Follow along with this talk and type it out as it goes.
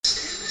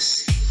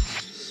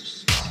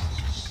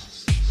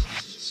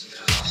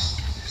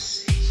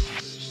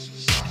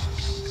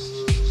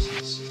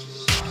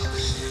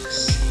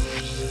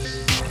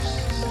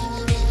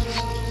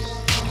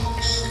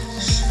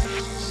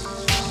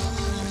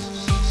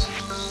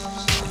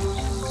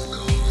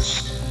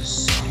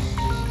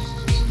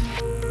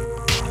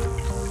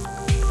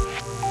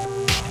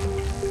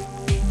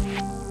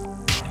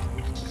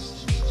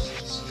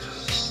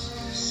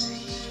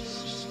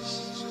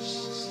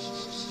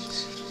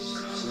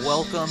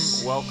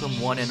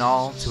Welcome one and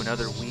all to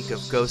another week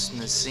of Ghost in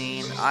the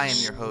Scene. I am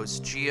your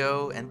host,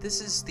 Gio, and this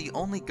is the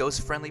only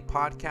ghost-friendly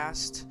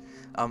podcast.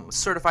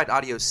 Certified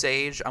Audio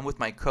Sage. I'm with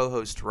my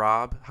co-host,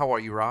 Rob. How are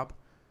you, Rob?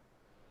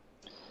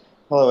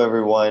 Hello,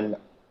 everyone.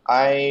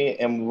 I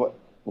am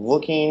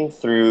looking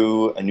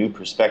through a new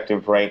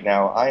perspective right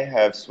now. I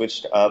have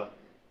switched up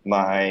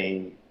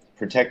my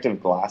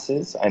protective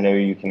glasses. I know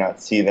you cannot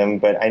see them,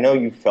 but I know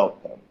you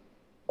felt them,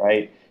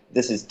 right?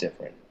 This is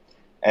different.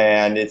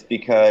 And it's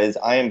because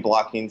I am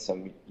blocking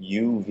some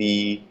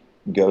UV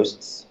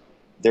ghosts.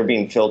 They're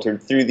being filtered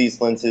through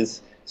these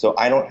lenses, so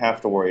I don't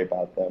have to worry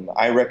about them.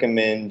 I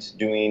recommend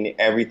doing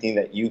everything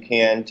that you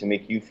can to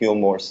make you feel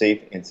more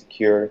safe and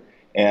secure.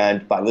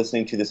 And by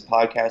listening to this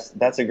podcast,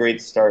 that's a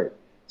great start.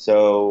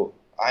 So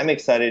I'm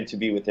excited to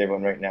be with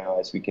everyone right now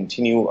as we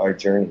continue our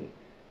journey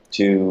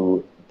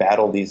to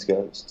battle these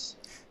ghosts.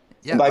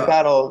 Yeah, And by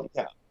battle,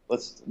 yeah,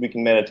 we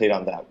can meditate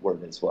on that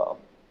word as well.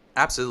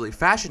 absolutely.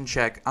 Fashion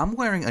check. I'm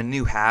wearing a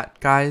new hat,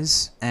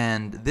 guys,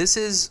 and this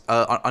is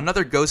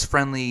another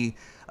ghost-friendly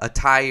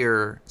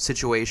attire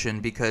situation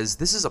because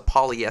this is a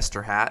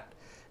polyester hat.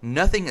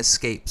 Nothing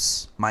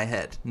escapes my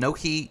head. No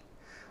heat,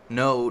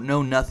 no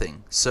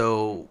nothing.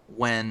 So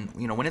when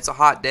it's a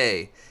hot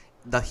day,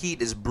 the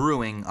heat is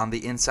brewing on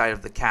the inside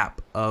of the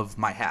cap of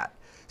my hat.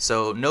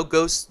 So no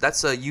ghosts.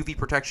 That's a UV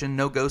protection.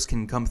 No ghost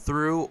can come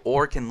through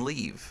or can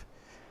leave,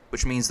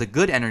 which means the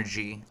good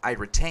energy I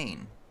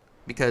retain.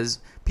 Because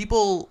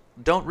people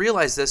don't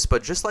realize this,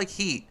 but just like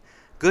heat,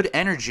 good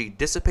energy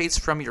dissipates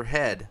from your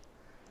head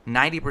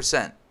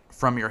 90%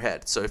 from your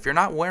head. So if you're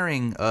not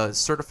wearing a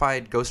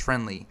certified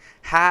ghost-friendly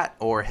hat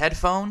or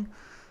headphone,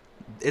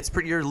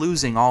 you're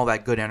losing all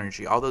that good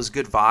energy. All those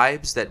good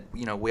vibes that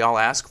we all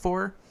ask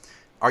for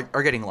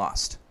are getting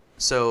lost.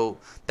 So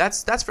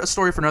that's a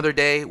story for another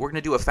day. We're going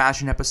to do a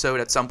fashion episode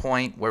at some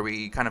point where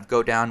we kind of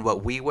go down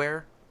what we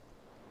wear.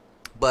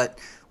 But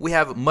we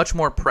have much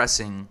more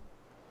pressing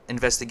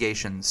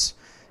investigations,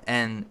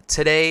 and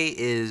today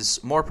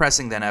is more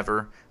pressing than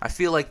ever. I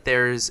feel like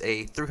there's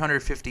a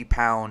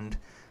 350-pound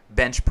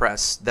bench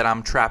press that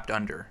I'm trapped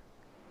under,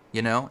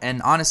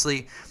 and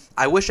honestly,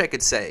 I wish I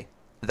could say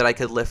that I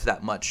could lift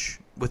that much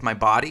with my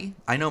body.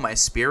 I know my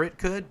spirit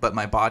could, but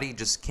my body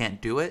just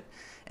can't do it.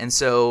 And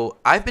so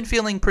I've been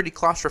feeling pretty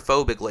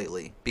claustrophobic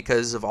lately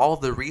because of all of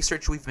the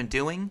research we've been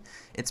doing.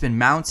 It's been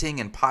mounting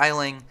and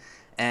piling,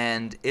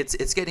 and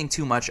it's getting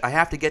too much. I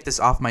have to get this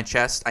off my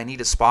chest. I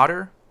need a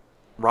spotter.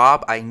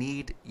 Rob, I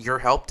need your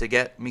help to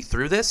get me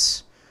through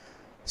this.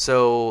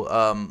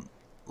 So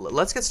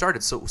let's get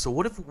started. So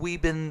what have we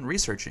been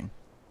researching?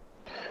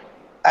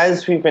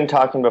 As we've been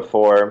talking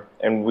before,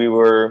 and we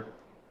were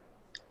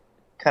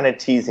kind of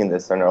teasing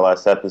this on our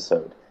last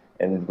episode,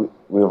 and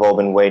we've all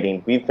been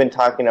waiting. We've been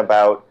talking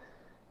about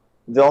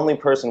the only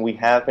person we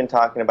have been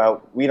talking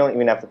about. We don't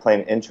even have to play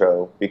an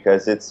intro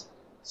because it's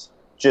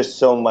just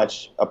so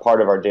much a part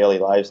of our daily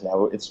lives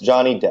now. It's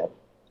Johnny Depp.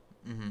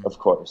 Mm-hmm. Of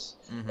course.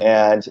 Mm-hmm.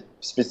 And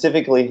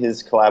specifically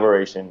his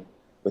collaboration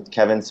with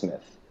Kevin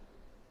Smith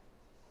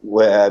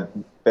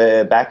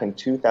back in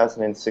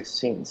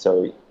 2016.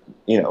 So,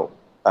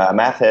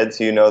 math heads,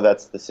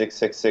 that's the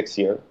 666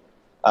 year.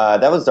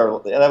 That was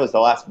the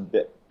last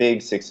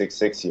big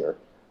 666 year.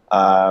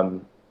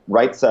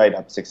 Right side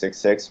up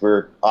 666.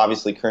 We're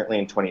obviously currently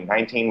in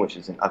 2019, which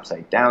is an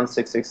upside down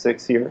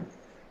 666 year.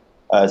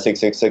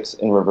 666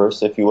 in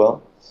reverse, if you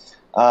will.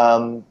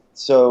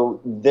 So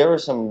there are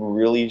some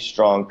really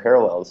strong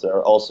parallels that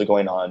are also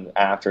going on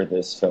after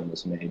this film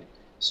was made.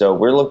 So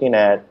we're looking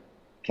at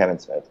Kevin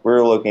Smith.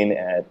 We're looking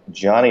at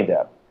Johnny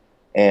Depp.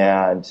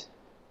 And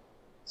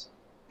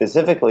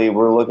specifically,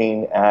 we're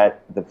looking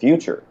at the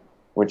future,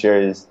 which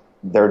is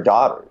their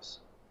daughters.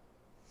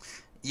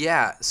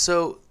 Yeah,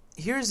 so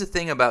here's the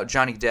thing about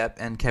Johnny Depp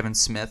and Kevin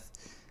Smith.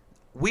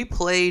 We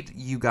played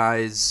you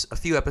guys a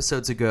few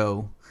episodes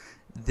ago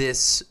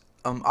this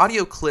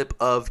audio clip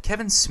of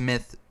Kevin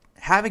Smith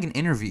having an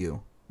interview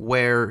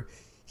where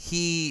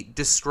he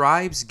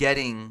describes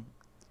getting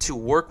to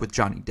work with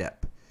Johnny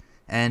Depp.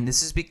 And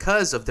this is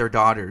because of their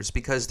daughters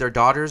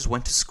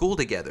went to school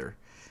together.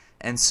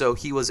 And so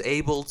he was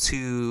able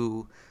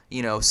to,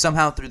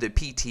 somehow through the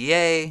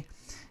PTA,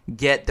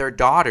 get their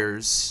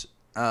daughters,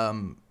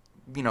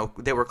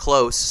 they were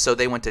close, so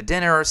they went to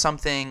dinner or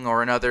something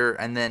or another,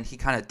 and then he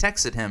kind of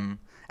texted him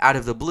out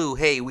of the blue,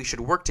 hey, we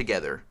should work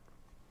together.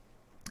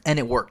 And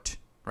it worked,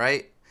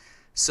 right?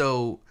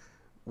 So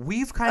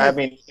we've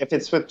if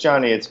it's with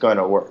Johnny, it's going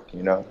to work,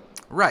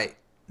 Right.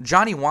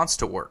 Johnny wants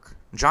to work.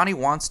 Johnny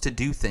wants to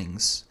do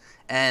things.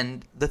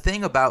 And the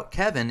thing about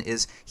Kevin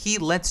is he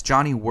lets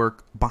Johnny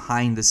work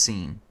behind the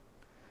scene.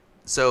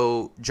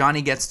 So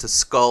Johnny gets to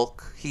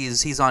skulk.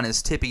 He's on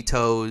his tippy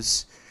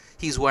toes.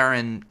 He's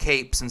wearing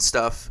capes and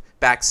stuff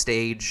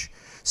backstage.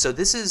 So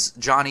this is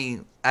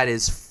Johnny at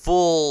his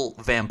full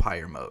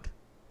vampire mode.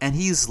 And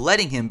he's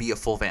letting him be a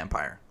full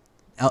vampire.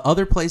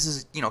 Other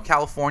places,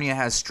 California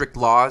has strict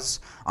laws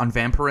on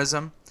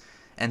vampirism,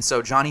 and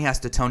so Johnny has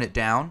to tone it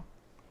down.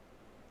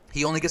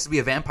 He only gets to be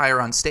a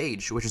vampire on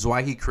stage, which is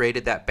why he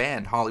created that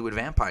band, Hollywood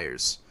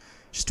Vampires.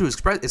 just to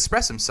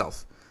express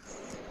himself.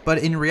 But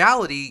in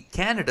reality,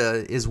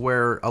 Canada is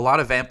where a lot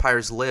of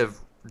vampires live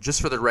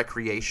just for their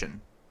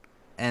recreation.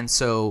 And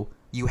so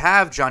you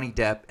have Johnny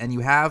Depp and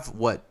you have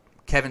what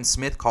Kevin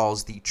Smith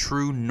calls the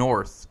True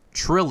North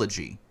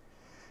trilogy.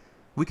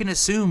 We can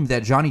assume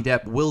that Johnny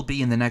Depp will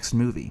be in the next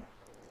movie.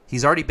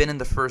 He's already been in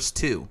the first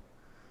two.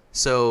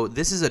 So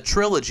this is a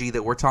trilogy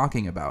that we're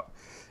talking about.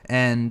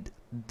 And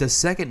the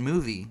second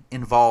movie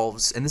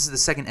involves, and this is the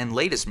second and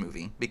latest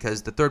movie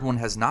because the third one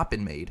has not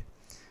been made,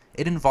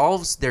 it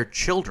involves their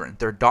children,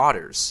 their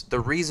daughters, the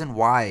reason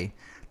why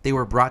they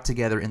were brought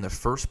together in the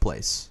first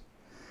place.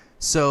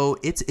 So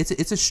it's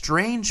a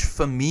strange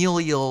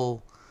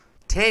familial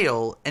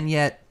tale, and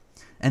yet,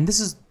 and this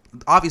is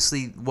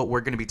obviously what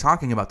we're going to be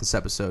talking about this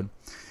episode,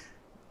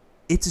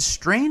 it's a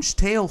strange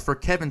tale for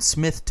Kevin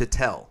Smith to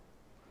tell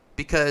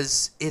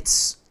because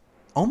it's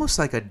almost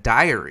like a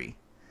diary,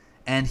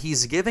 and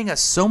he's giving us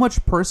so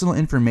much personal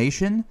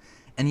information,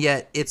 and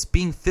yet it's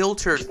being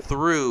filtered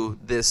through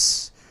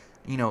this,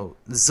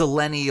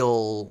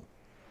 zillennial,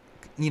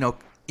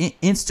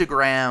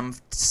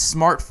 Instagram,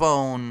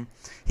 smartphone.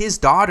 His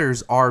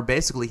daughters are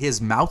basically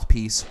his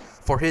mouthpiece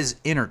for his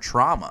inner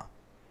trauma.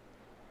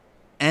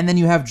 And then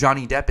you have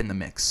Johnny Depp in the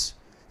mix.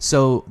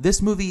 So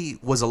this movie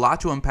was a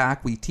lot to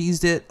unpack. We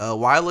teased it a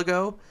while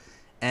ago.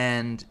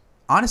 And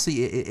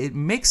honestly, it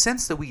makes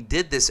sense that we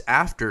did this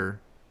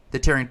after the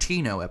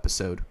Tarantino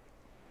episode.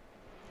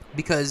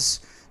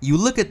 Because you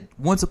look at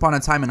Once Upon a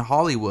Time in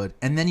Hollywood,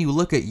 and then you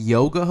look at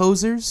Yoga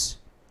Hosers,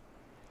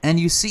 and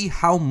you see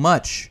how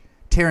much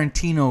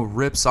Tarantino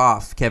rips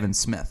off Kevin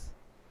Smith.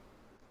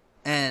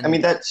 And I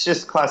mean, that's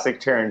just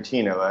classic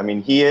Tarantino. I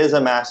mean, he is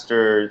a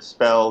master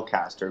spell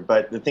caster,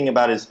 but the thing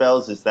about his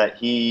spells is that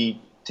he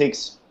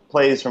takes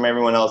plays from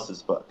everyone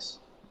else's books.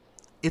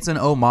 It's an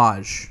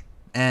homage,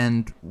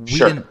 and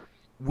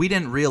we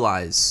didn't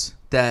realize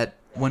that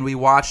when we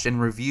watched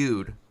and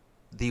reviewed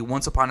the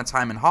Once Upon a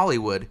Time in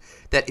Hollywood,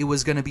 that it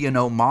was going to be an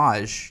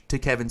homage to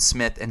Kevin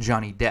Smith and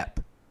Johnny Depp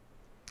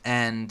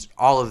and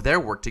all of their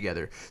work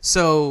together.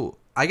 So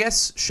I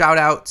guess shout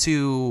out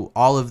to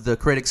all of the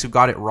critics who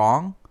got it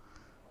wrong.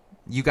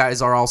 You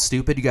guys are all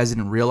stupid. You guys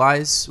didn't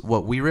realize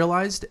what we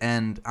realized,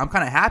 and I'm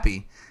kind of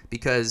happy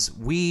because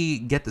we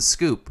get the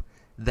scoop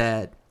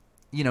that,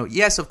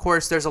 yes, of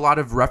course, there's a lot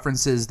of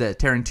references that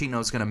Tarantino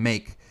is going to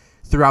make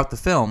throughout the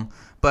film,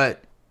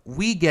 but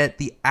we get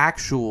the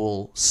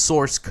actual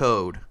source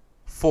code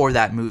for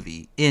that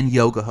movie in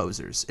Yoga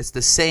Hosers. It's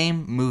the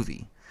same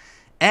movie.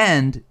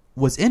 And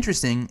what's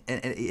interesting,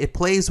 it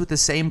plays with the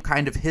same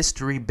kind of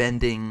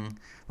history-bending,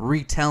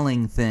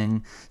 retelling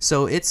thing.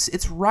 So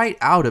it's right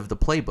out of the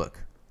playbook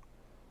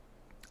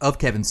of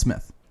Kevin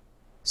Smith.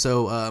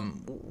 So,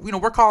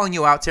 we're calling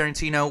you out,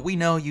 Tarantino. We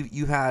know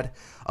you've had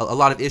a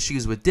lot of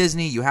issues with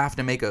Disney. You have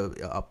to make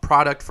a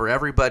product for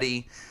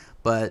everybody.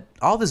 But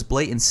all this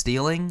blatant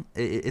stealing,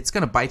 it's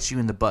going to bite you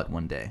in the butt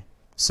one day.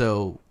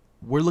 So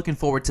we're looking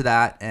forward to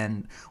that,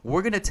 and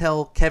we're going to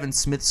tell Kevin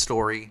Smith's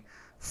story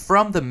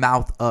from the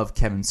mouth of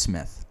Kevin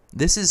Smith.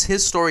 This is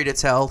his story to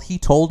tell. He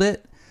told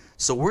it,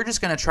 so we're just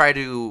going to try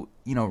to,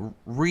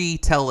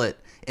 retell it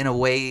in a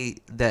way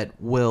that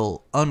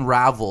will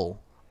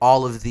unravel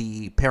all of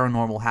the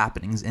paranormal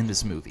happenings in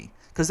this movie,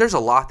 because there's a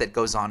lot that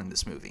goes on in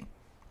this movie.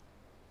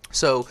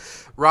 So,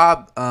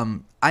 Rob,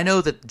 I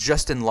know that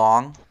Justin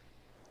Long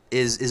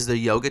is the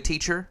yoga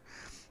teacher.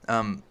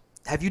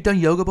 Have you done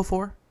yoga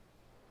before?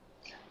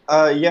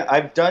 Yeah,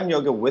 I've done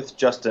yoga with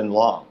Justin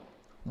Long.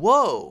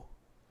 Whoa,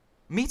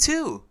 me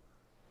too.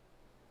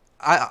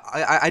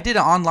 I did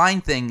an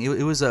online thing.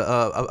 It was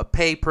a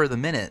pay per the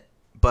minute,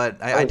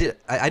 but I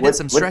did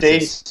some stretches. What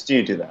days do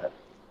you do that?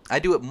 I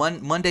do it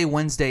Monday,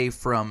 Wednesday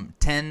from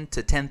 10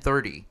 to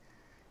 10:30.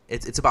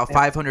 It's about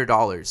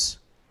 $500.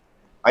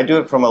 I do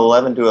it from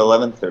 11 to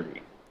 11:30.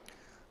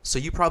 So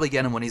you probably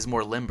get him when he's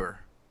more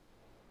limber.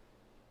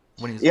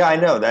 Yeah, I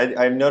know.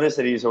 I've noticed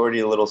that he's already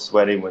a little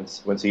sweaty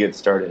once he gets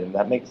started, and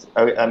that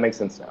makes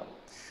sense now.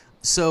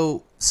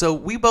 So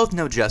we both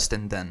know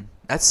Justin then.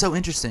 That's so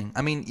interesting.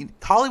 I mean,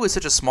 Hollywood's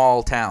such a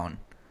small town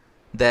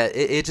that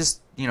it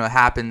just,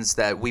 happens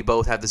that we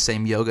both have the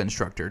same yoga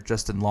instructor,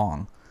 Justin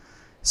Long.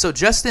 So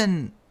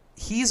Justin,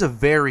 he's a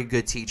very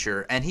good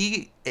teacher, and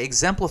he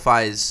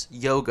exemplifies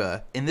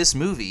yoga in this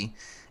movie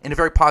in a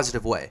very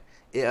positive way.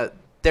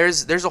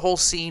 There's a whole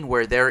scene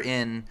where they're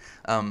in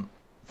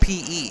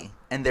PE,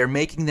 and they're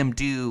making them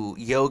do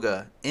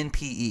yoga in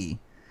PE,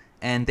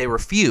 and they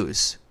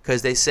refuse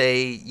because they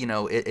say,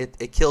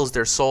 it kills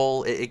their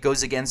soul. It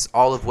goes against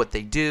all of what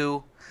they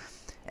do.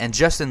 And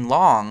Justin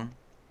Long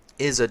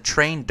is a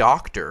trained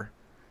doctor,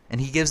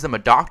 and he gives them a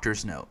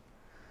doctor's note.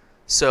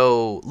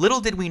 So little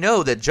did we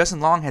know that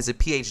Justin Long has a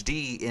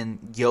PhD in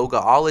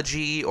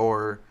yogaology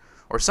or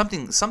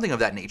something of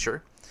that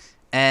nature.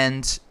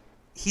 And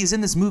he's in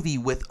this movie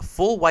with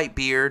full white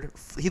beard.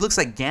 He looks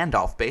like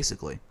Gandalf,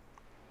 basically.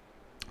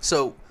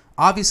 So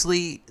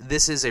obviously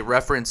this is a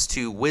reference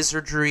to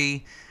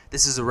wizardry.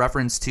 This is a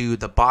reference to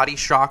the body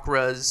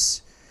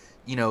chakras,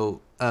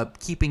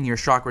 keeping your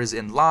chakras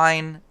in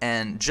line.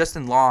 And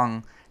Justin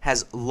Long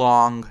has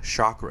long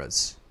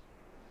chakras.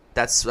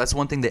 That's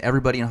one thing that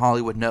everybody in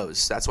Hollywood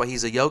knows. That's why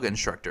he's a yoga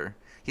instructor.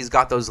 He's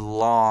got those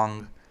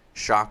long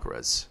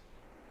chakras.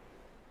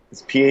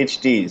 It's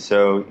PhD,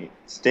 so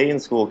stay in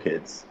school,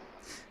 kids.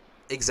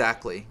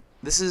 Exactly.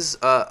 This is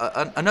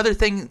another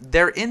thing.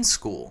 They're in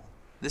school.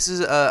 This is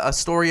a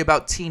story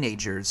about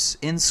teenagers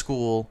in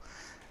school.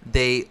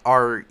 They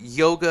are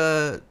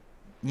yoga,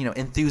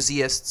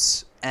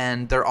 enthusiasts,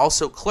 and they're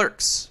also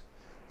clerks.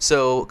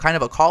 So kind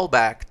of a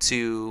callback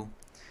to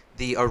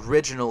the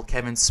original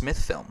Kevin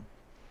Smith film.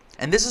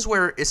 And this is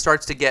where it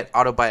starts to get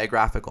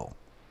autobiographical.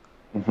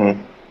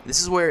 Hmm.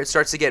 This is where it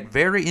starts to get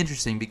very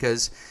interesting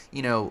because,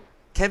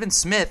 Kevin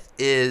Smith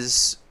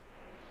is,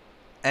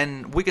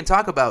 and we can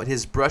talk about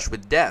his brush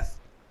with death,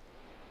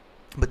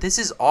 but this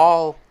is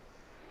all,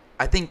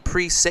 I think,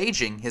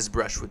 presaging his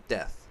brush with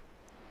death.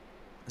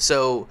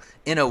 So,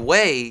 in a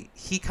way,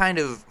 he kind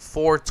of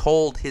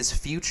foretold his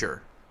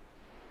future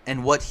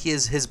and what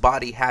his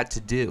body had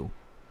to do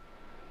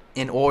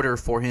in order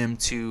for him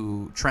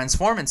to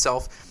transform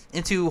himself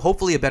into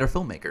hopefully a better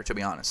filmmaker, to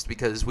be honest.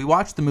 Because we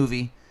watched the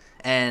movie,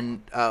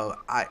 and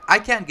I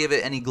can't give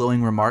it any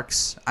glowing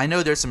remarks. I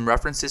know there's some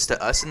references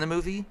to us in the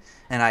movie,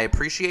 and I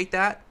appreciate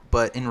that.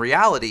 But in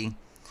reality,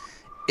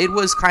 it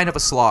was kind of a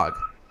slog.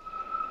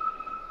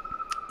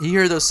 You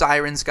hear those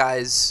sirens,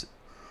 guys?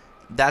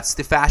 That's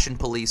the fashion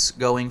police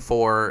going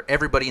for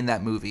everybody in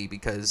that movie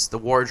because the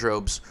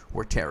wardrobes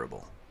were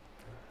terrible.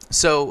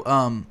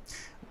 So,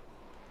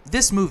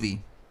 this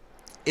movie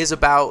is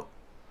about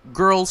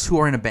girls who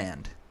are in a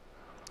band.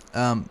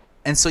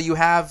 And so you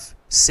have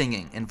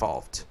singing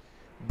involved.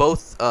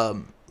 Both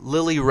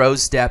Lily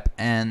Rose Depp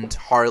and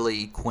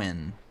Harley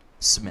Quinn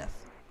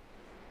Smith.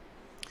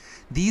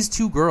 These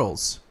two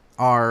girls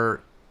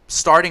are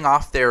starting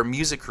off their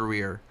music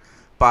career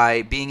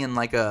by being in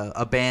like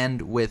a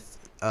band with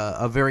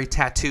a very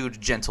tattooed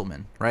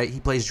gentleman, right? He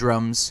plays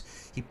drums.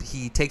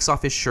 He takes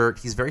off his shirt.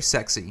 He's very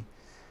sexy.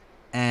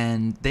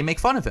 And they make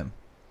fun of him,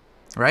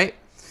 right?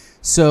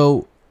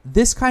 So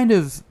this kind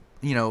of,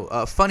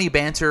 funny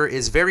banter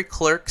is very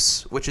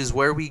Clerks, which is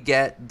where we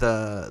get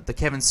the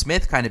Kevin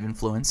Smith kind of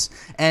influence.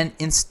 And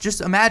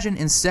just imagine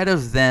instead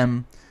of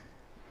them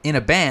in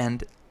a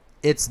band,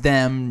 it's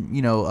them,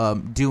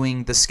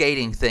 doing the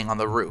skating thing on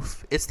the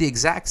roof. It's the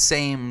exact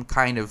same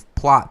kind of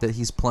plot that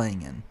he's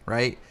playing in,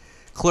 right?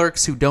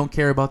 Clerks who don't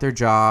care about their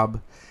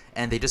job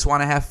and they just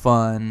want to have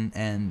fun,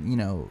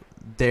 and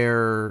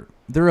they're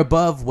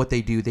above what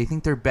they do. They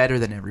think they're better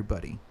than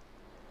everybody.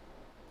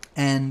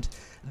 And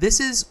this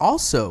is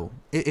also,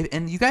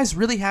 and you guys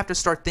really have to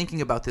start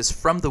thinking about this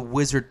from the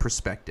wizard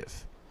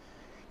perspective.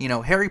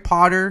 Harry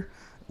Potter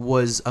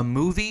was a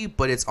movie,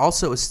 but it's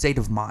also a state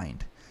of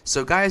mind.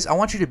 So guys, I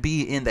want you to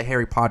be in the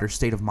Harry Potter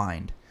state of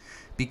mind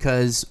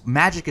because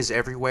magic is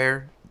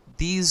everywhere.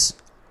 These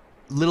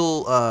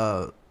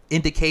little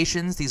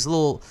indications, these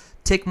little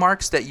tick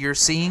marks that you're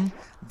seeing,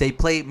 they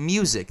play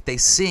music, they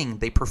sing,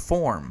 they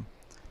perform,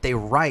 they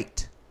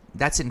write.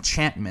 That's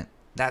enchantment.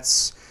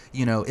 That's,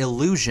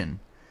 illusion.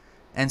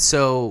 And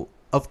so,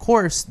 of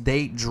course,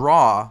 they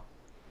draw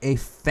a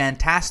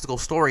fantastical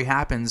story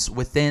happens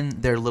within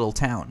their little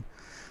town.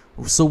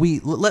 So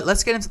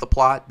let's get into the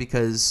plot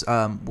because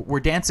we're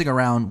dancing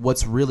around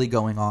what's really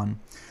going on.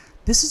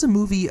 This is a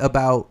movie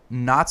about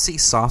Nazi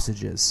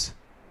sausages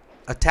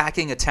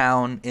attacking a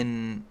town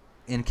in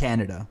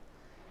Canada,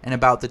 and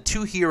about the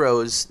two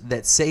heroes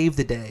that save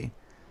the day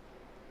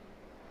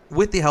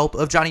with the help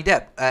of Johnny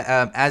Depp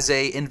as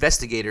a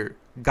investigator,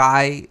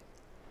 Guy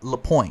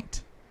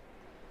Lapointe.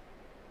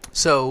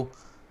 So,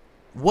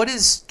 what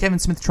is Kevin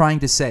Smith trying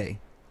to say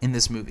in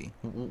this movie?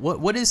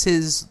 What is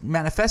his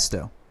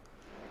manifesto?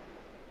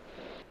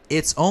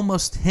 It's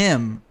almost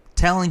him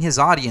telling his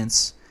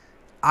audience,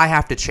 I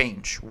have to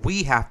change.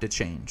 We have to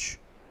change.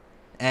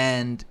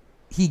 And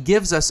he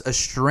gives us a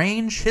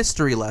strange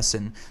history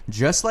lesson,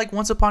 just like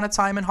Once Upon a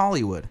Time in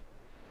Hollywood.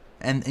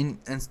 And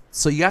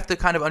so you have to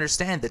kind of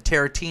understand the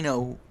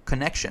Tarantino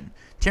connection.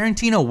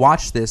 Tarantino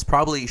watched this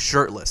probably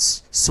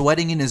shirtless,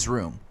 sweating in his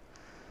room,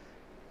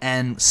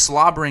 and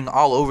slobbering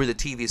all over the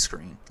TV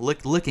screen,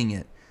 licking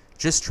it,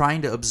 just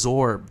trying to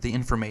absorb the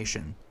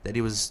information that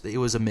it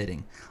was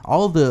emitting.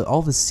 All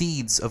the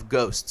seeds of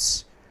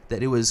ghosts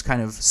that it was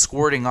kind of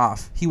squirting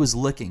off, he was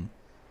licking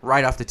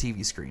right off the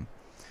TV screen.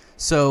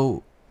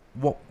 So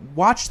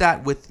watch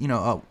that with,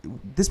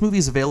 this movie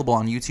is available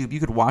on YouTube. You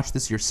could watch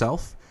this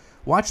yourself.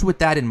 Watch with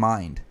that in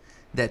mind,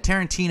 that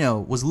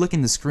Tarantino was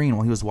licking the screen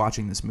while he was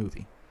watching this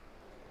movie.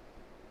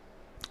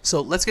 So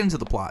let's get into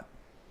the plot.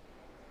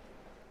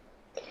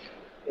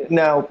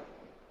 Now,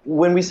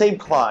 when we say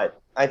plot,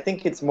 I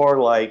think it's more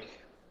like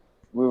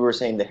we were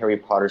saying the Harry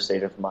Potter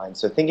state of mind.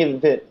 So think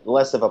of it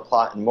less of a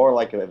plot and more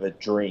like of a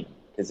dream,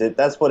 because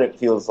that's what it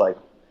feels like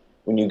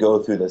when you go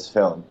through this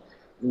film.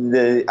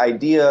 The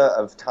idea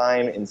of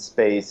time and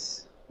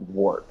space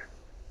warp,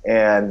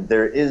 and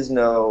there is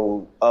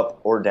no up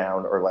or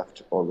down or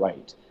left or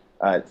right.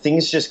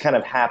 Things just kind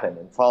of happen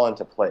and fall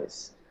into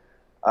place.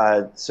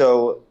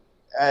 So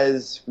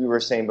as we were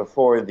saying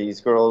before, these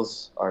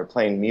girls are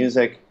playing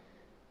music.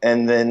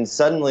 and then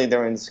suddenly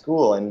they're in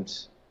school, and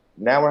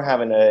now we're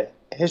having a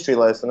history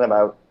lesson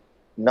about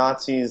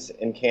Nazis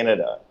in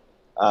Canada.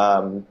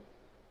 Um,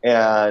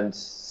 and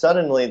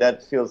suddenly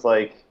that feels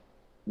like,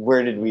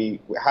 how did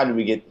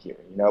we get here?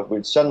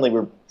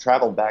 We're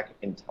traveled back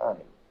in time.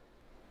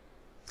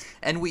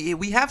 And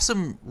we have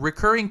some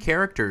recurring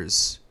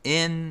characters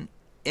in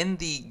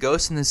the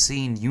Ghost in the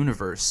Scene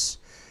universe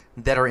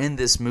that are in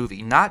this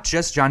movie. Not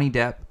just Johnny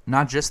Depp,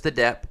 not just the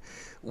Depp.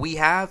 We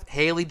have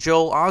Haley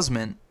Joel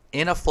Osment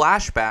in a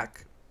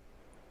flashback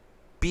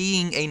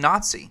being a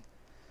Nazi.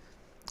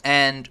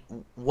 And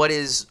what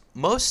is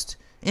most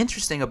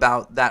interesting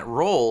about that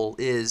role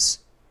is,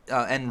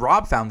 and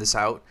Rob found this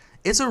out,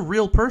 it's a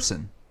real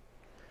person.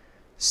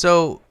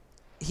 So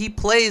he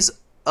plays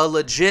a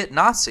legit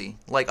Nazi,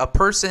 like a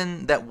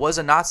person that was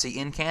a Nazi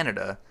in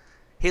Canada.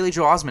 Haley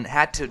Joel Osment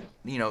had to,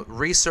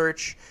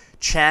 research,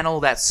 channel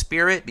that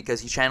spirit, because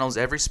he channels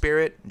every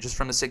spirit just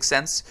from The Sixth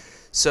Sense.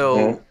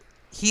 So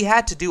he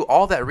had to do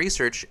all that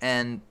research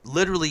and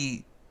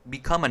literally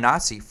become a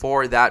Nazi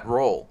for that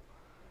role.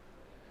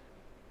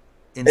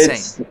 Insane.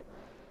 It's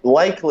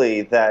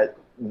likely that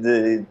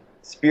the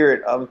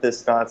spirit of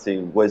this Nazi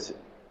was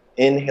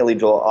in Haley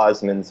Joel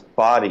Osment's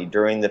body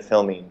during the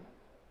filming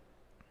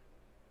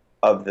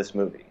of this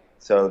movie.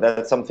 So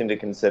that's something to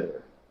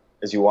consider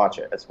as you watch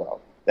it as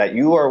well. That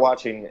you are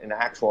watching an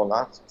actual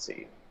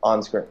Nazi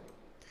on screen.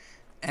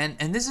 And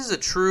this is a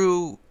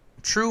true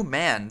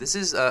man. This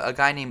is a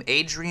guy named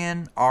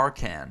Adrian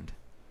Arcand.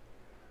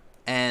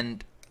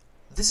 And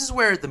this is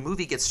where the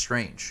movie gets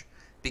strange.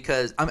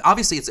 Because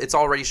obviously it's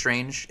already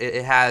strange.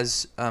 It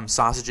has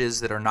sausages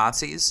that are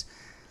Nazis.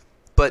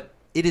 But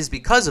it is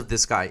because of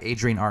this guy,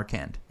 Adrian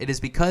Arcand. It is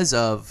because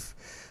of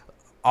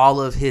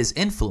all of his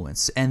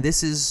influence. And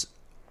this is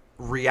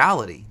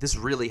reality. This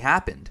really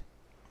happened.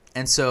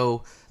 And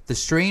so the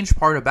strange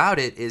part about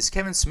it is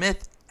Kevin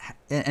Smith,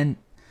 and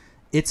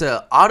it's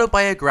a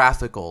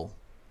autobiographical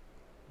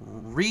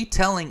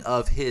retelling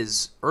of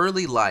his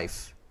early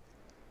life,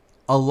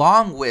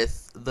 along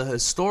with the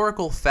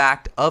historical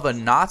fact of a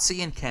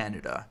Nazi in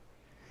Canada,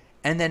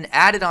 and then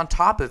added on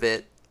top of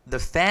it the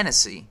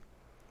fantasy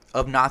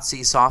of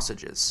Nazi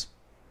sausages.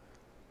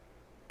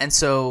 And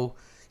so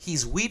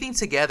he's weaving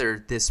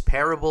together this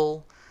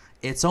parable.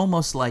 It's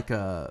almost like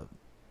a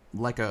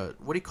what do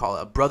you call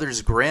it? A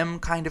Brothers Grimm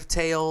kind of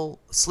tale,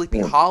 Sleepy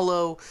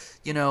Hollow.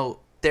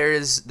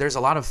 There's a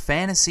lot of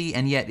fantasy,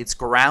 and yet it's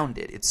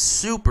grounded. It's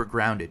super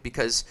grounded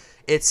because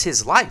it's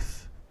his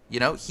life.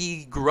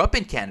 He grew up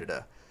in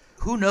Canada.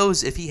 Who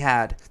knows if he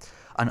had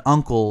an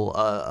uncle,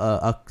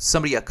 a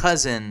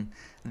cousin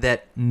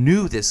that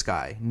knew this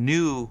guy,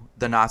 knew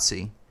the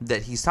Nazi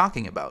that he's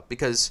talking about,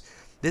 because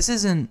this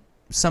isn't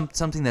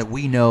something that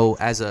we know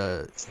as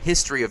a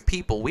history of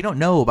people. We don't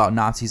know about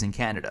Nazis in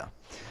Canada.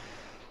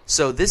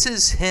 So this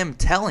is him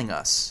telling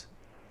us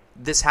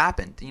this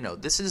happened.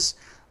 This is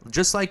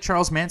just like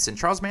Charles Manson.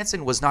 Charles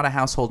Manson was not a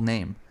household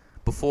name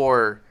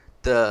before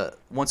the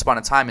Once Upon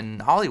a Time in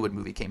Hollywood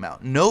movie came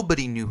out.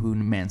 Nobody knew who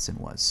Manson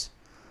was.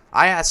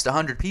 I asked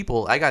 100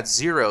 people. I got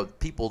 0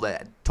 people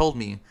that told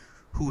me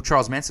who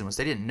Charles Manson was.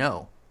 They didn't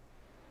know.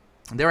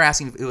 They were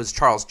asking if it was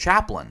Charles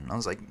Chaplin. I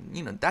was like,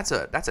 that's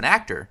an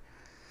actor.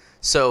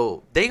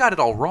 So they got it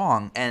all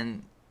wrong,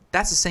 and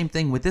that's the same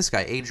thing with this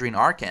guy, Adrian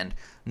Arcand.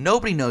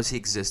 Nobody knows he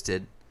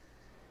existed.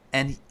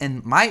 And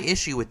my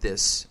issue with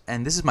this,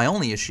 and this is my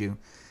only issue,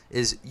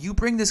 is you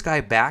bring this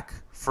guy back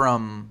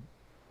from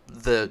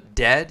the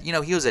dead.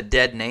 He was a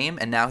dead name,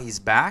 and now he's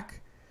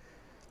back.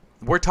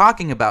 We're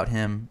talking about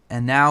him,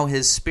 and now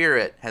his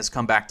spirit has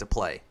come back to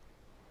play.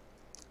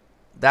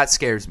 That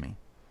scares me.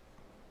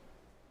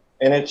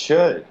 And it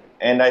should.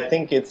 And I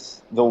think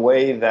it's the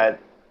way that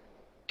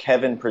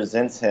Kevin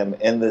presents him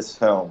in this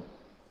film,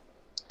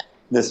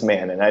 this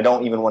man, and I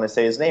don't even want to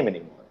say his name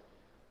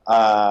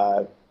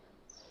anymore,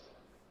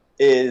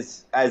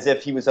 is as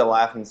if he was a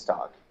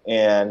laughingstock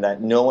and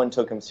that no one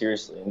took him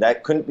seriously. And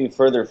that couldn't be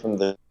further from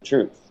the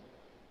truth.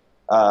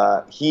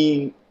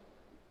 He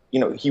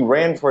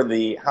ran for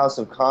the House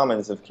of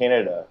Commons of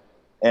Canada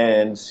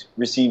and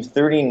received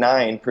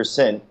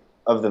 39%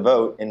 of the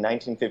vote in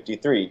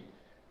 1953.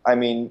 I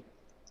mean,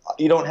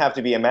 you don't have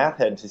to be a math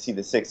head to see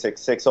the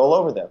 666 all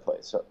over that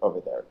place over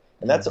there.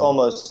 And that's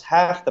almost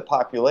half the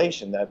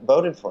population that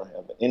voted for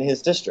him in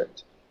his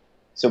district.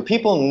 So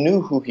people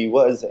knew who he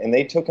was, and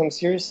they took him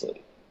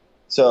seriously.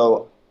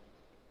 So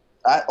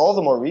all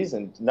the more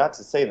reason not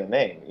to say the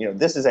name.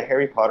 This is a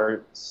Harry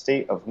Potter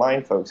state of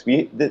mind, folks.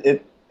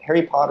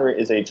 Harry Potter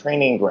is a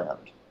training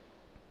ground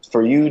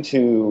for you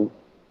to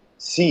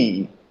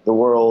see the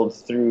world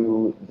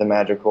through the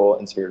magical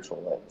and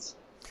spiritual lens.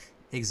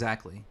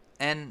 Exactly.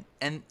 And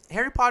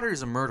Harry Potter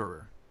is a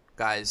murderer,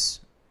 guys.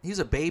 He's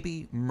a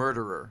baby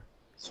murderer.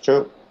 It's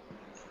true.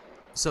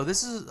 So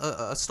this is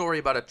a story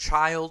about a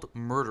child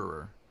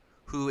murderer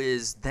who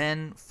is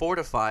then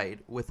fortified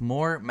with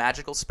more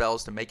magical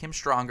spells to make him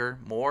stronger,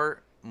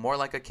 more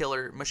like a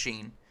killer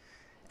machine.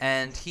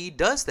 And he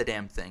does the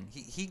damn thing.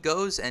 He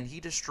goes and he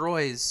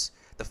destroys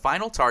the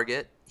final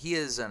target. He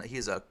is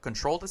a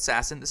controlled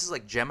assassin. This is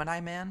like Gemini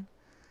Man.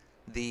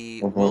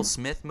 the Will Mm-hmm.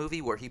 Smith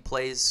movie where he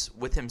plays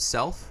with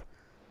himself.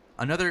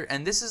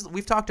 And this is,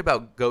 we've talked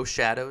about ghost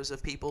shadows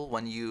of people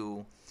when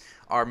you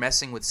are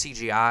messing with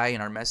CGI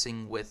and are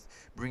messing with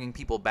bringing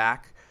people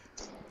back.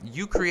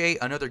 You create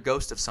another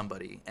ghost of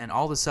somebody, and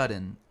all of a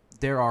sudden,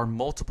 there are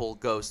multiple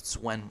ghosts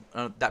when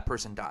that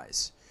person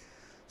dies.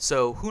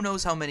 So who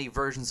knows how many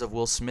versions of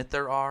Will Smith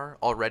there are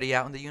already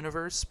out in the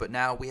universe, but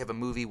now we have a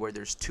movie where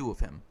there's two of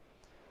him,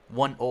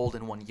 one old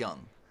and one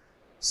young.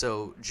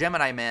 So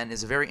Gemini Man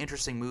is a very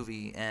interesting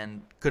movie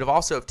and could have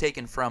also have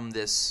taken from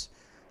this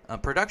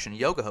production,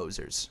 Yoga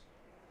Hosers.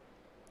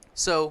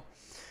 So,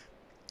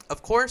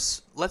 of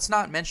course, let's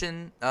not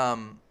mention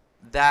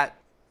that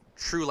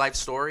true life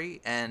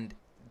story, and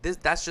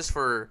that's just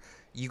for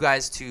you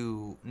guys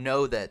to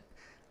know that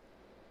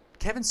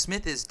Kevin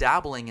Smith is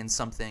dabbling in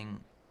something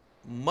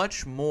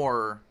much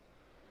more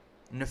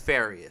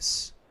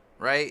nefarious,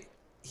 right?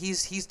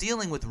 He's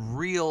dealing with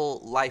real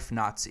life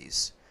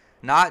Nazis,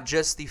 not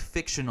just the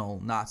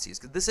fictional Nazis.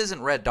 'Cause this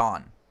isn't Red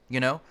Dawn,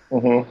 you know.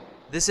 Mm-hmm.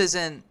 This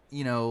isn't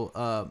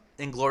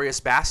Inglorious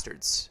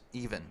Bastards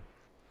even,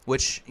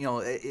 which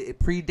it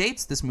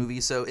predates this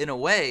movie. So in a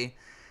way,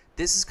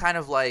 this is kind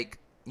of like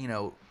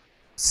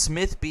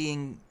Smith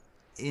being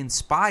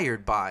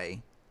inspired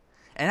by.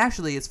 And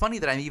actually, it's funny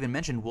that I even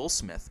mentioned Will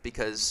Smith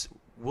because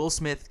Will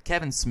Smith,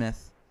 Kevin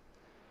Smith,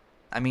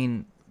 I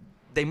mean,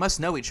 they must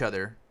know each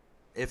other,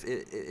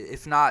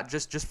 if not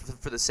just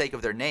for the sake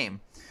of their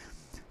name.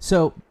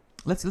 So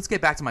let's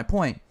get back to my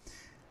point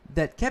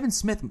that Kevin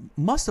Smith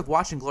must have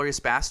watched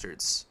Inglourious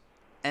Bastards,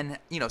 and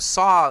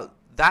saw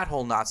that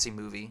whole Nazi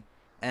movie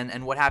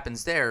and what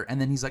happens there,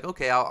 and then he's like,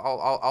 okay,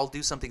 I'll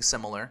do something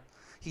similar.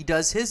 He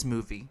does his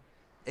movie.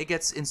 It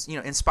gets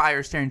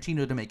inspires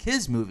Tarantino to make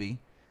his movie,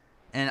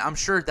 and I'm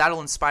sure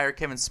that'll inspire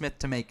Kevin Smith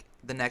to make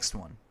the next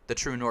one, the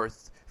True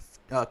North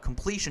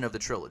completion of the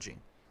trilogy.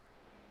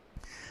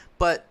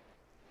 But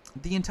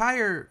the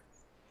entire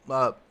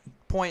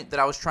point that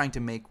I was trying to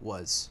make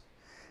was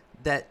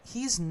that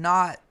he's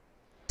not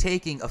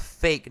taking a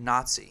fake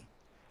Nazi.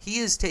 He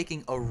is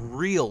taking a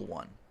real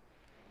one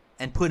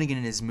and putting it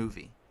in his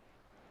movie,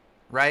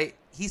 right?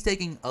 He's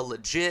taking a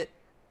legit,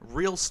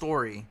 real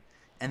story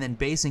and then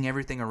basing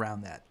everything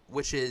around that,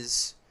 which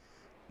is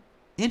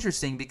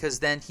interesting because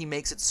then he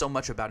makes it so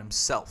much about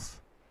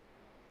himself.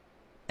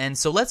 And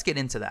so let's get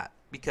into that,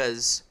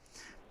 because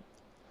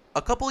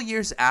a couple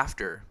years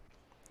after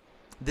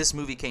this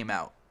movie came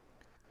out,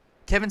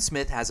 Kevin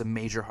Smith has a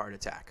major heart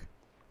attack.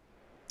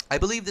 I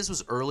believe this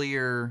was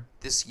earlier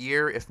this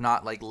year, if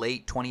not like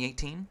late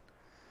 2018.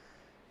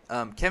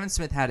 Kevin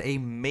Smith had a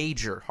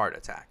major heart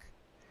attack.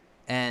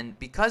 And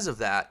because of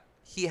that,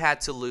 he had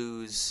to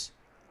lose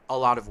a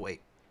lot of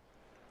weight.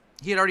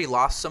 He had already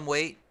lost some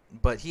weight,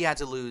 but he had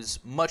to lose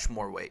much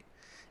more weight.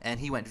 And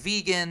he went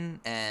vegan,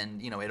 and,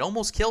 it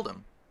almost killed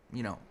him.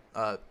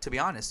 To be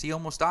honest, he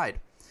almost died.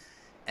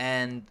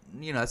 And,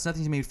 that's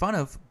nothing to make fun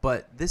of,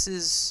 but this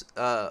is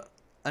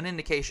an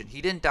indication.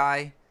 He didn't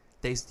die.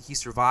 He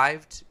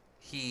survived.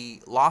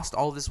 He lost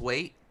all of his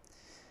weight.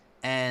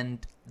 And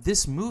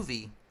this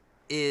movie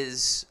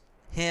is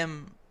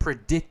him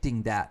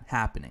predicting that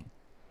happening.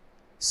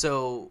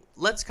 So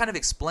let's kind of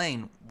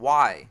explain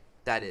why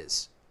that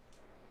is.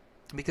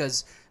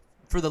 Because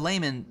for the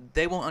layman,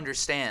 they won't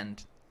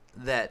understand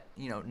that,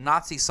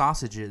 Nazi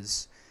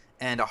sausages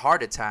and a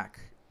heart attack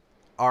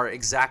are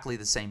exactly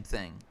the same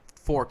thing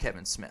for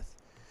Kevin Smith.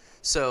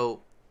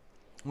 So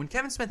when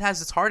Kevin Smith has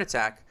this heart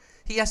attack,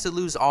 he has to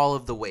lose all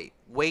of the weight.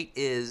 Weight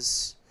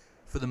is,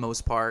 for the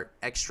most part,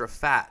 extra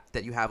fat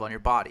that you have on your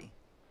body.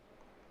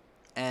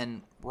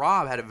 And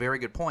Rob had a very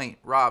good point.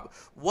 Rob,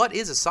 what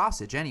is a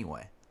sausage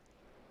anyway?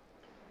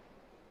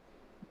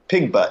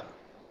 Pig butt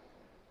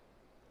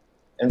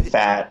and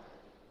fat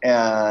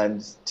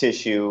and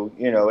tissue.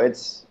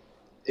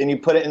 And you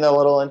put it in the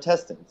little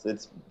intestines.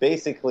 It's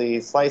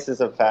basically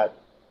slices of fat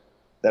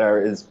that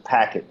is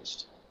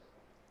packaged.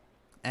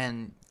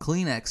 And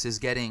Kleenex is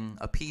getting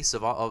a piece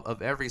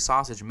of every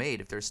sausage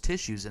made if there's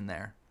tissues in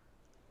there.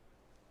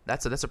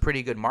 That's a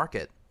pretty good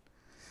market.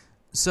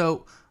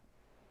 So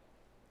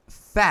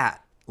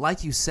fat,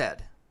 like you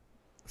said,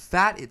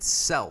 fat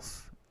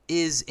itself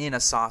is in a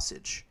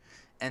sausage.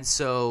 And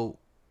so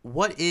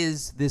what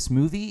is this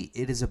movie?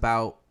 It is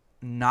about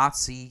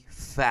Nazi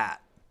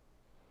fat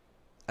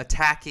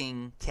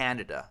attacking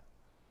Canada,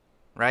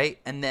 right?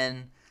 And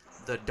then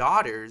the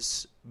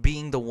daughters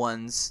being the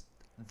ones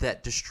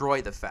that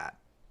destroy the fat.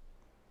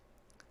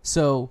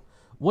 So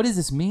what does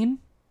this mean?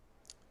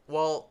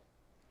 Well,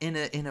 in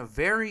a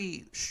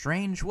very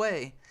strange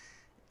way,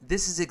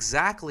 this is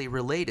exactly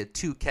related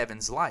to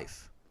Kevin's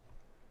life.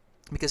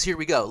 Because here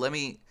we go. Let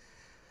me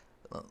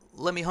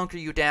hunker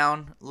you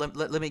down.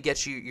 Let me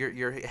get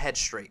your head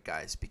straight,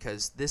 guys,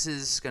 because this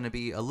is going to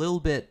be a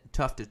little bit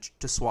tough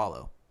to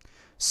swallow.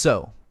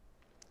 So,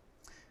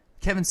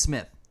 Kevin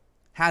Smith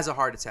has a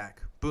heart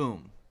attack.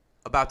 Boom.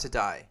 About to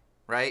die,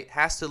 right?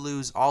 Has to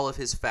lose all of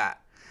his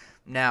fat.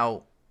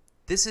 Now,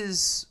 this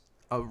is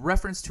a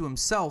reference to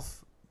himself.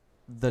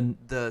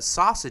 The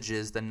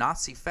sausages, the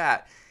Nazi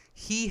fat,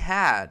 he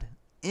had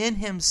in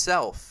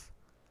himself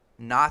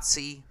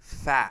Nazi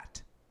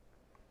fat.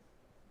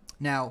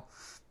 Now,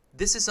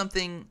 this is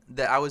something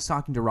that I was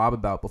talking to Rob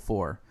about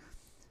before.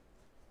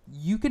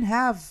 You can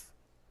have,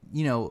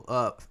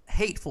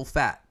 hateful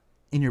fat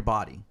in your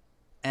body,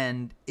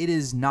 and it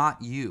is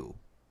not you.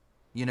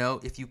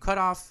 If you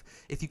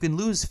can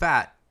lose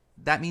fat,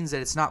 that means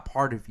that it's not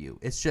part of you.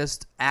 It's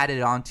just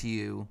added onto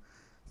you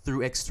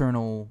through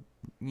external,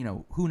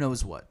 who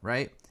knows what,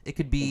 right? It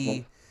could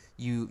be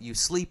you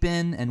sleep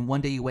in and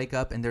one day you wake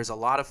up and there's a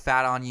lot of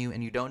fat on you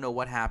and you don't know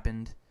what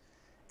happened.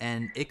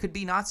 And it could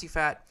be Nazi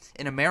fat.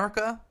 In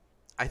America,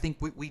 I think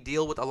we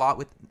deal with a lot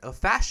with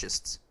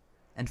fascists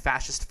and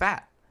fascist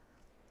fat.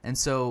 And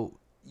so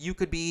you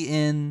could be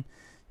in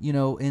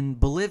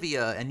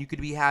Bolivia and you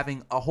could be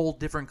having a whole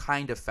different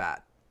kind of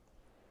fat.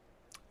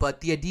 But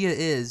the idea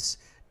is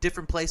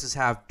different places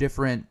have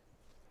different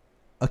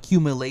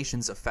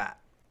accumulations of fat.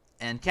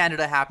 And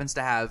Canada happens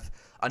to have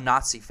a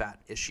Nazi fat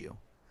issue.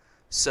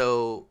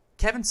 So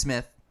Kevin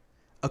Smith,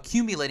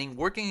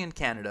 working in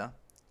Canada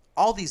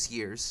all these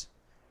years,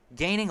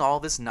 gaining all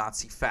this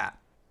Nazi fat.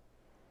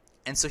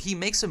 And so he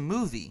makes a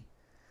movie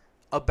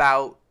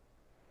about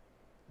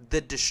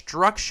the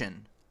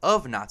destruction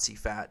of Nazi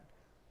fat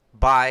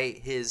by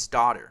his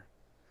daughter.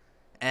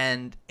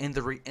 And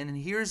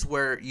here's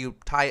where you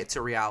tie it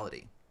to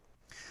reality.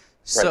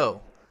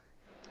 So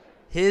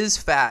his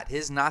fat,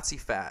 his Nazi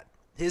fat,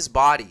 his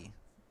body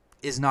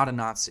is not a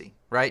Nazi,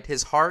 right?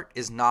 His heart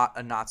is not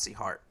a Nazi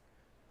heart.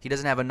 He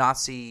doesn't have a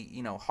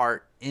Nazi,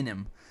 heart in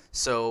him.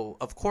 So,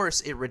 of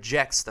course, it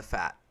rejects the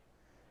fat.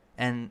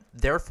 And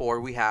therefore,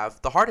 we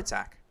have the heart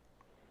attack.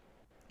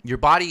 Your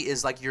body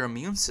is like your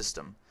immune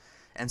system.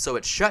 And so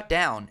it shut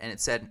down and it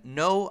said,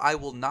 no, I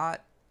will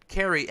not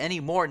carry any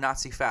more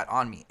Nazi fat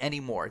on me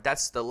anymore.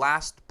 That's the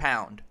last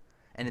pound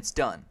and it's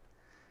done.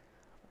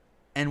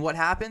 And what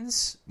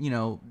happens?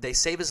 They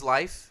save his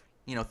life,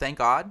 thank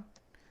God.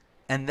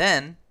 And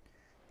then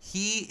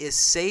he is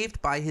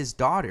saved by his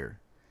daughter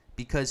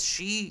because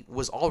she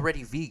was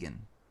already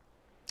vegan.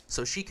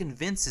 So she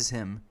convinces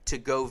him to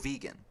go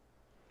vegan.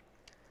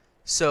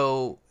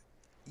 So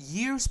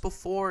years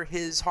before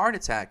his heart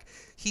attack,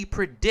 he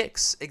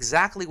predicts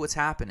exactly what's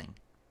happening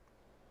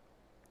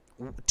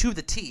to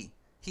the T.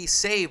 He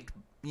saved,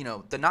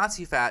 the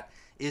Nazi fat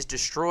is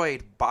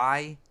destroyed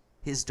by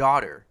his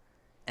daughter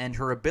and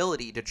her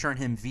ability to turn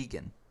him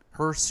vegan.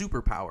 Her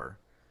superpower.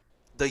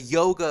 The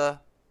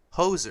yoga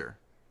hoser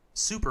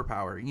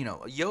superpower.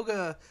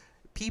 Yoga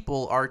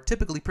people are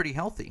typically pretty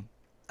healthy.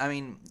 I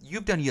mean,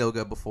 you've done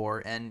yoga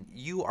before and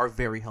you are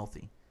very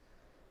healthy.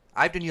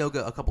 I've done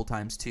yoga a couple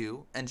times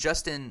too, and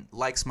Justin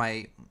likes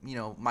my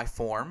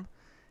form,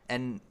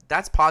 and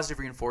that's positive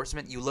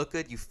reinforcement. You look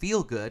good, you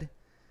feel good.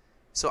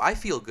 So I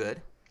feel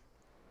good.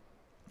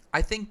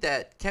 I think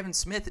that Kevin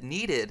Smith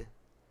needed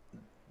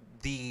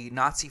the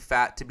Nazi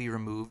fat to be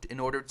removed in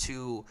order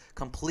to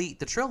complete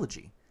the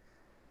trilogy.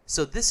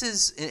 So this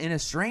is, in a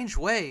strange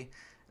way,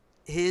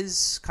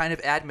 his kind of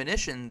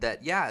admonition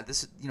that,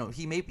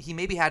 he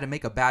maybe had to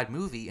make a bad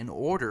movie in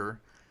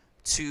order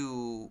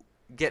to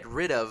get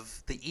rid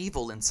of the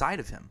evil inside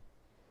of him.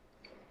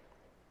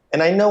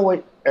 And I know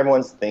what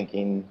everyone's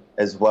thinking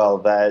as well,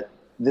 that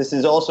this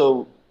is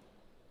also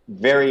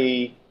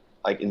very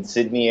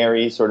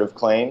incendiary sort of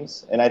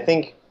claims. And I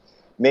think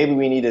maybe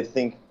we need to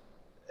think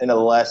in a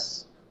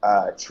less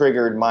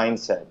triggered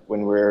mindset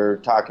when we're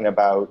talking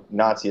about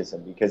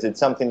Nazism, because it's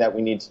something that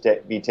we need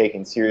to be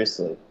taken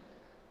seriously.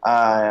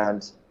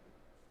 And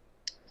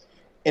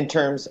in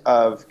terms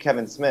of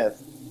Kevin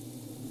Smith,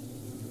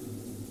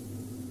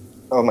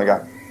 oh my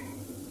God.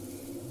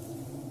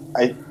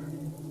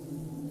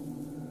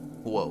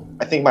 Whoa.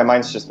 I think my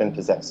mind's just been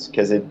possessed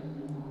because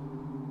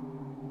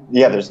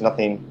there's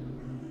nothing.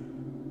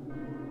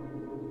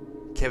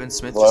 Kevin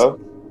Smith. Hello?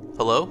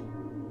 Hello?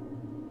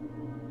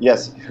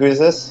 Yes, who is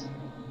this?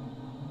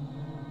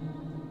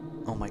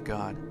 Oh my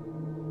God.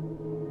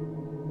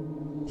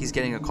 He's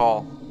getting a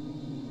call.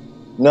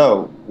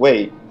 No,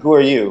 wait, who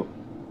are you?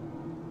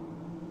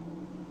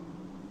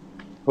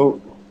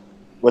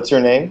 What's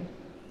your name?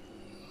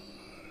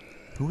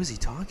 Who is he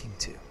talking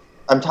to?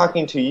 I'm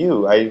talking to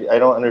you. I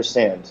don't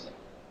understand.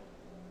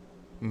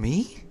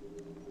 Me?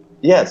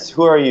 Yes,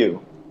 who are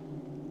you?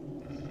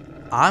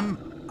 I'm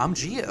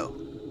Gio.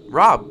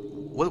 Rob,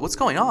 what's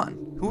going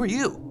on? Who are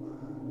you?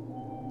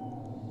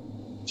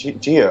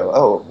 Gio.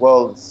 Oh,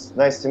 well, it's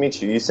nice to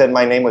meet you. You said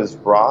my name was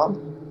Rob?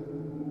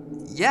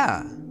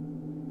 Yeah.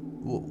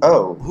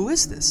 Oh. Who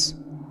is this?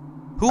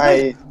 Who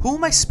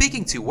am I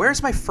speaking to?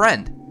 Where's my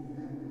friend?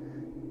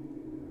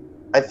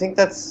 I think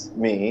that's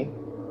me.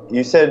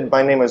 You said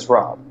my name was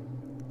Rob.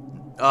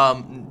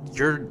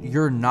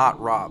 You're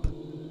not Rob.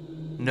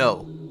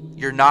 No,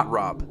 you're not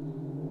Rob.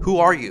 Who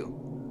are you?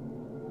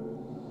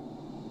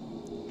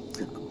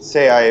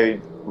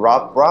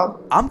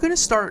 Rob? I'm gonna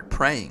start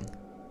praying.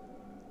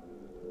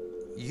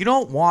 You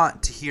don't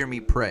want to hear me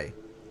pray,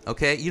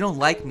 okay? You don't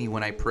like me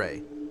when I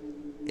pray.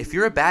 If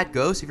you're a bad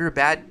ghost, if you're a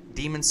bad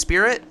demon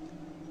spirit,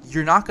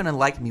 you're not gonna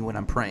like me when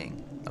I'm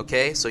praying,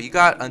 okay? So you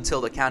got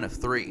until the count of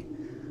 3.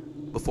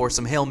 before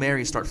some Hail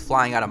Marys start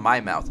flying out of my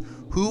mouth.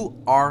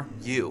 Who are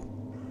you?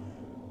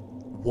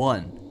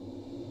 1.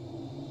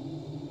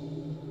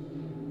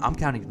 I'm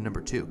counting to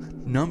number 2.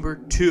 Number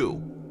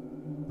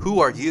 2. Who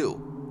are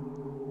you?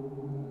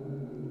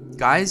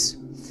 Guys?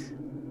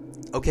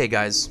 Okay,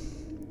 guys.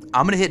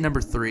 I'm going to hit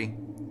number 3,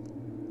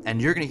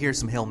 and you're going to hear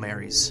some Hail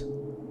Marys.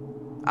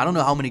 I don't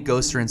know how many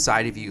ghosts are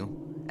inside of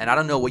you, and I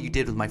don't know what you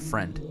did with my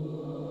friend.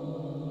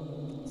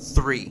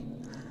 3.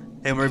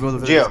 Hail Mary, brother.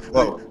 Gio,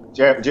 whoa.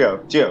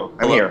 Gio, I'm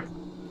Hello. here.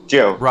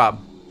 Gio. Rob.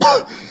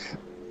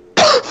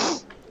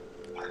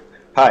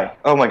 Hi.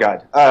 Oh my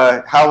God.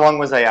 How long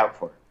was I out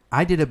for?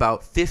 I did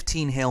about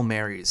 15 Hail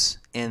Marys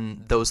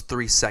in those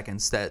 3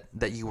 seconds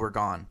that you were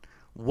gone.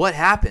 What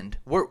happened?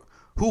 Who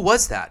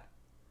was that?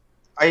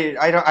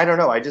 I don't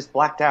know. I just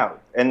blacked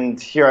out,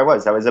 and here I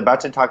was. I was about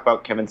to talk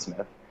about Kevin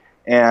Smith,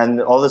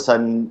 and all of a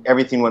sudden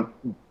everything went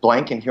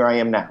blank, and here I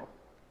am now.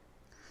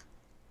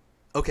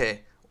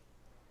 Okay,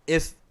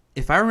 if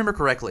I remember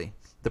correctly,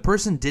 the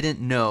person didn't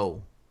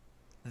know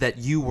that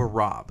you were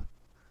Rob,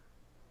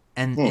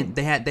 and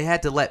they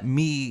had to let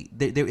me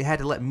they had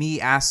to let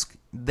me ask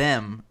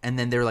them, and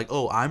then they're like,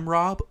 "Oh, I'm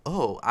Rob.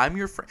 Oh, I'm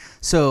your friend."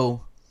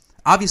 So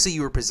obviously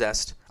you were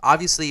possessed.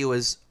 Obviously it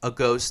was a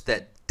ghost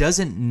that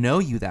doesn't know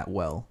you that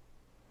well,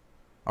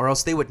 or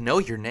else they would know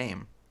your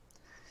name.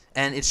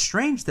 And it's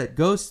strange that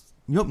ghosts,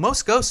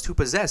 most ghosts who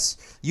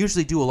possess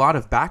usually do a lot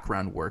of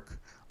background work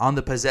on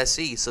the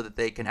possessee so that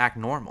they can act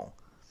normal.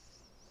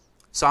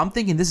 So I'm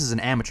thinking this is an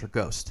amateur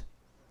ghost.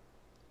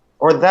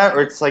 Or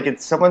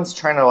it's someone's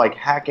trying to like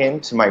hack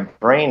into my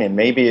brain, and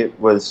maybe it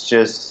was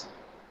just,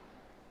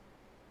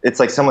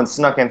 it's like someone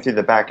snuck in through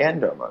the back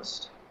end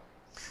almost.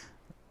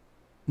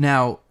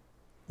 Now,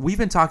 we've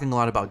been talking a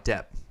lot about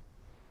Depp,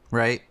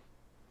 right?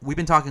 We've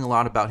been talking a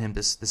lot about him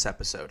this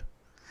episode.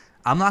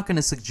 I'm not going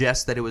to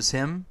suggest that it was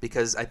him,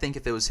 because I think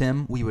if it was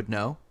him, we would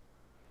know.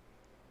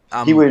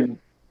 He would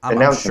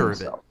announce I'm sure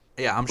himself. of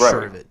it. Yeah, I'm Right.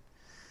 sure of it.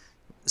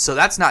 So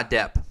that's not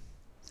Depp.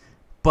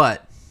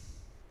 But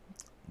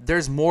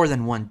there's more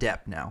than one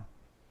Depp now.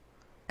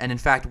 And in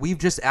fact, we've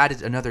just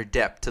added another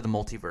Depp to the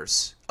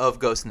multiverse of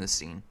Ghost in the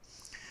Scene.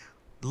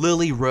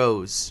 Lily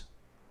Rose.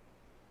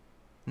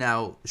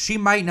 Now, she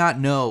might not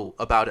know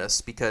about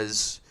us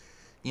because,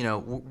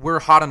 we're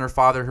hot on her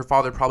father. Her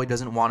father probably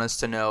doesn't want her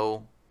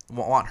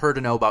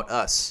to know about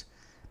us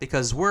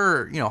because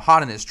we're,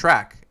 hot on his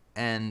track.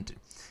 And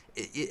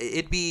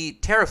it'd be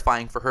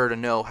terrifying for her to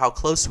know how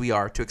close we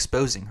are to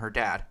exposing her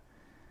dad.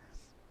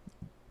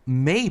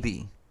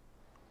 Maybe.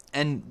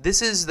 And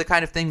this is the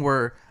kind of thing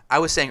where I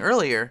was saying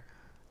earlier,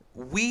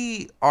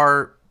 we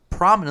are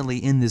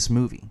prominently in this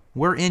movie.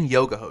 We're in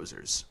Yoga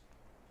Hosers.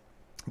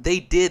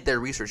 They did their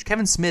research.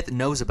 Kevin Smith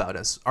knows about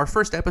us. Our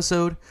first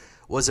episode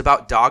was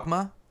about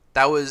Dogma.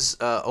 That was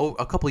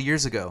a couple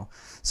years ago.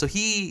 So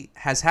he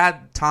has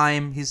had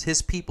time.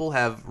 His people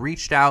have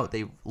reached out.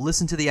 They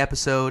listened to the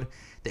episode.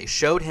 They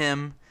showed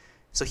him.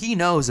 So he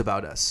knows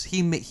about us.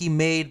 He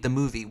made the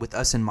movie with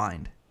us in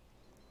mind.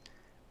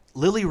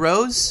 Lily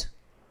Rose,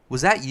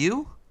 was that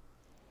you?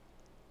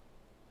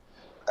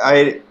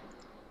 I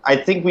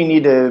think we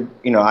need to,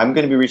 I'm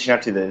going to be reaching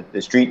out to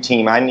the street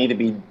team. I need to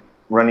be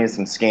running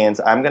some scans.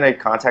 I'm going to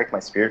contact my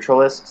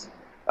spiritualists,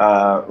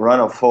 run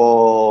a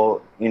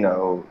full,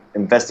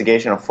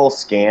 investigation, a full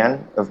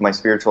scan of my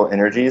spiritual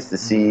energies to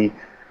see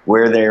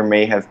where there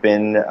may have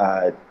been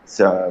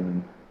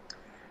some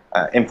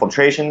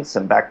infiltrations,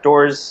 some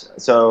backdoors.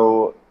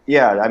 So,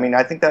 yeah,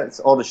 I think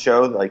that's all to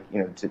show,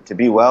 to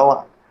be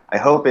well. I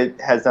hope it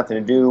has nothing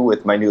to do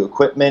with my new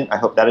equipment. I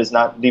hope that is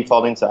not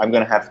defaulting, so I'm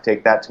going to have to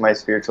take that to my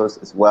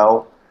spiritualist as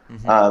well.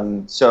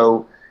 Mm-hmm.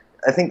 So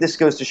I think this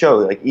goes to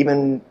show,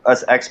 even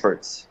us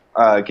experts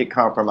get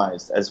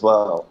compromised as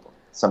well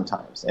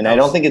sometimes. And I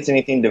don't think it's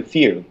anything to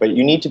fear, but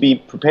you need to be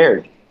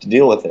prepared to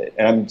deal with it.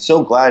 And I'm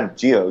so glad,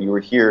 Gio, you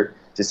were here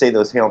to say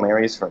those Hail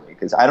Marys for me,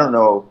 because I don't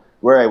know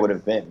where I would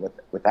have been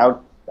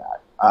without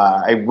that.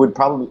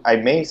 I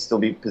may still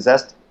be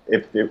possessed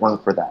if it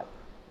weren't for that.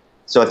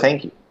 So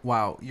thank you.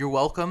 Wow, you're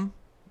welcome,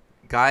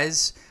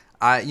 guys.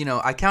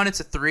 I counted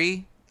to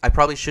 3. I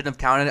probably shouldn't have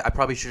counted it. I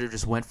probably should have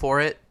just went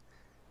for it.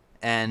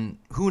 And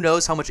who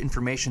knows how much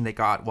information they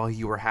got while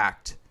you were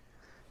hacked.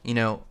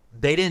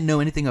 They didn't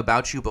know anything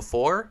about you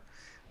before,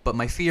 but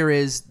my fear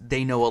is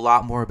they know a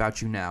lot more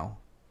about you now.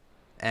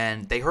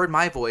 And they heard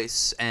my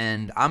voice,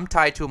 and I'm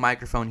tied to a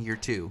microphone here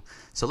too.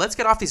 So let's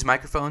get off these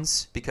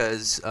microphones,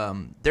 because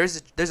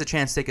there's a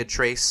chance they could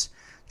trace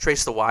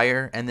the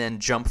wire and then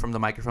jump from the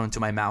microphone to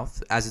my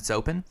mouth as it's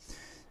open.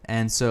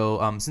 And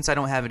so since I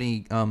don't have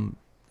any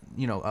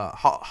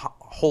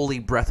holy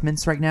breath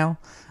mints right now,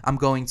 I'm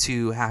going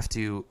to have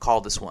to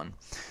call this one.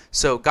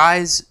 So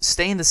guys,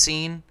 stay in the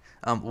scene,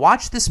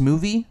 watch this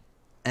movie,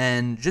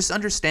 and just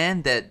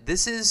understand that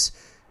this is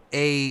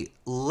a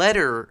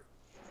letter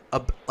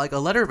of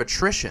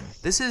attrition.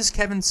 This is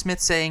Kevin Smith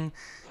saying,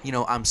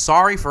 I'm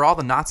sorry for all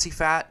the Nazi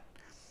fat,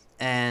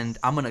 and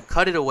I'm going to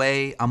cut it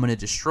away. I'm going to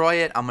destroy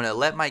it. I'm going to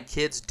let my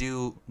kids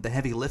do the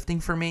heavy lifting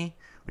for me,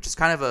 which is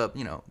kind of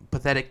a,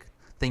 pathetic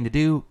thing to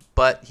do,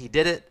 but he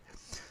did it.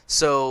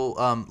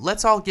 So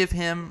let's all give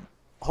him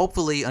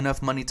hopefully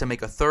enough money to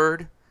make a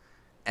third,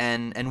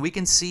 and we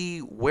can see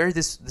where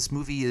this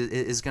movie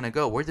is going to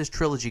go, where this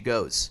trilogy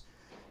goes.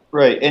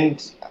 Right,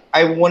 and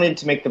I wanted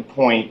to make the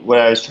point. What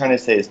I was trying to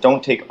say is,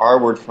 don't take our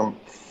word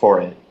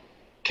for it.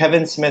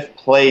 Kevin Smith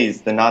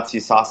plays the Nazi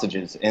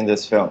sausages in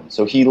this film,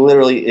 so he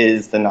literally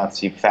is the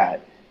Nazi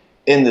fat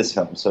in this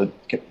film. So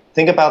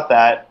think about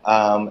that.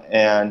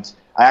 And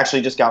I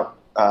actually just got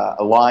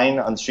a line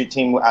on the street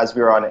team as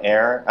we were on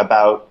air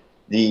about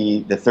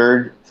the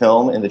third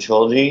film in the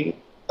trilogy.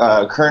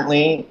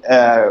 Currently,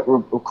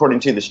 according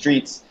to the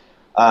streets,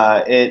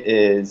 it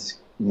is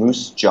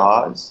Moose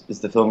Jaws is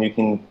the film you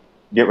can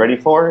get ready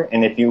for.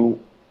 And if you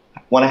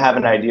want to have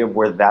an idea of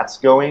where that's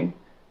going,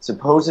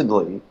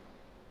 supposedly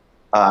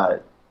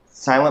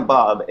Silent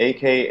Bob,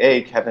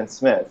 aka Kevin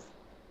Smith,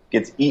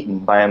 gets eaten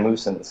by a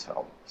moose in this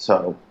film.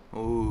 So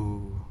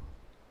Ooh,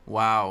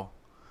 wow.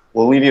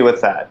 we'll leave you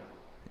with that.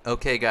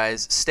 Okay,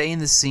 guys, stay in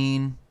the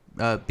scene.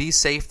 Be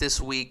safe this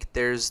week.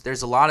 There's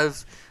a lot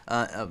of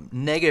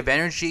negative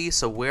energy,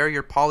 so wear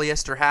your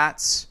polyester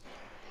hats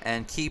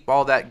and keep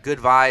all that good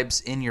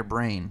vibes in your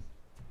brain.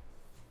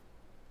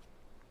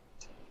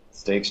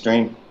 Stay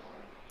extreme.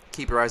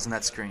 Keep your eyes on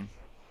that screen.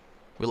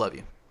 We love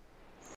you.